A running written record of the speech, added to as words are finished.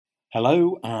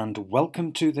Hello and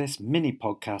welcome to this mini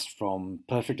podcast from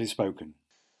Perfectly Spoken.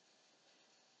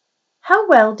 How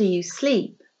well do you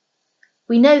sleep?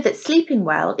 We know that sleeping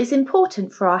well is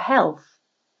important for our health.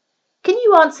 Can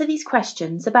you answer these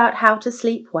questions about how to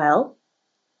sleep well?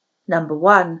 Number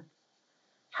 1.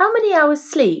 How many hours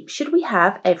sleep should we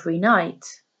have every night?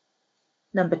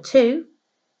 Number 2.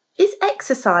 Is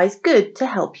exercise good to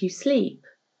help you sleep?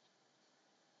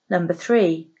 Number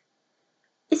 3.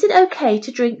 Is it okay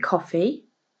to drink coffee?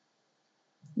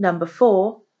 Number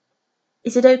 4.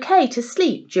 Is it okay to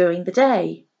sleep during the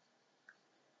day?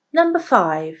 Number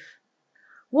 5.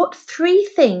 What 3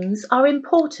 things are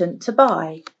important to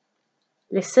buy?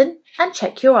 Listen and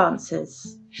check your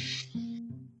answers.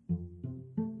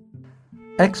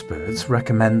 Experts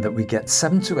recommend that we get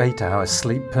 7 to 8 hours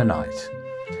sleep per night.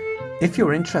 If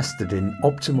you're interested in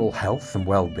optimal health and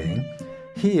well-being,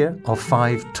 here are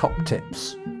 5 top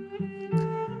tips.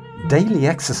 Daily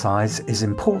exercise is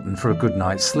important for a good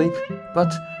night's sleep,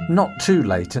 but not too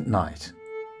late at night.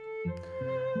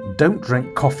 Don't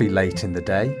drink coffee late in the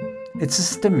day. It's a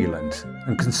stimulant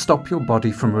and can stop your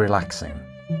body from relaxing.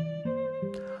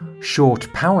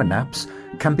 Short power naps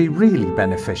can be really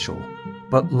beneficial,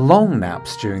 but long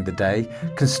naps during the day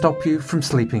can stop you from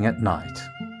sleeping at night.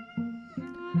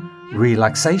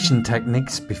 Relaxation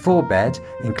techniques before bed,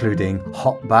 including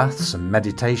hot baths and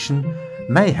meditation,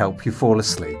 may help you fall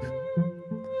asleep.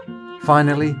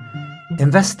 Finally,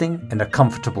 investing in a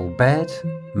comfortable bed,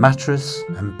 mattress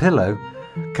and pillow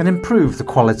can improve the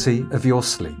quality of your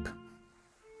sleep.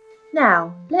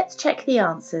 Now, let's check the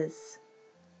answers.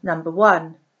 Number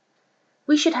 1.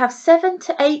 We should have 7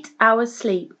 to 8 hours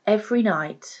sleep every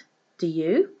night. Do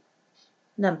you?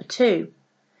 Number 2.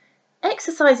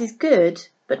 Exercise is good,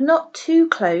 but not too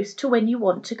close to when you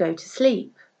want to go to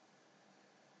sleep.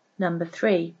 Number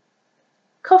 3.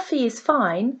 Coffee is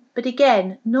fine, but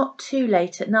again, not too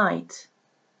late at night.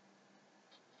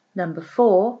 Number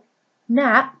 4.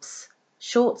 Naps,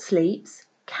 short sleeps,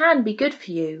 can be good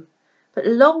for you, but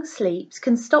long sleeps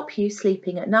can stop you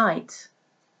sleeping at night.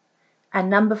 And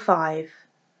number 5.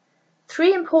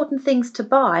 3 important things to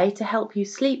buy to help you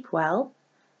sleep well: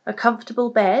 a comfortable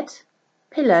bed,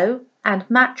 pillow and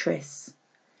mattress.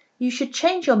 You should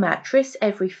change your mattress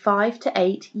every 5 to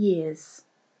 8 years.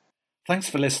 Thanks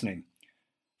for listening.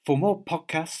 For more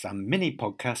podcasts and mini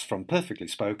podcasts from Perfectly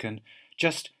Spoken,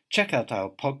 just check out our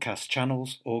podcast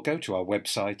channels or go to our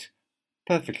website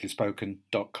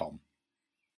perfectlyspoken.com.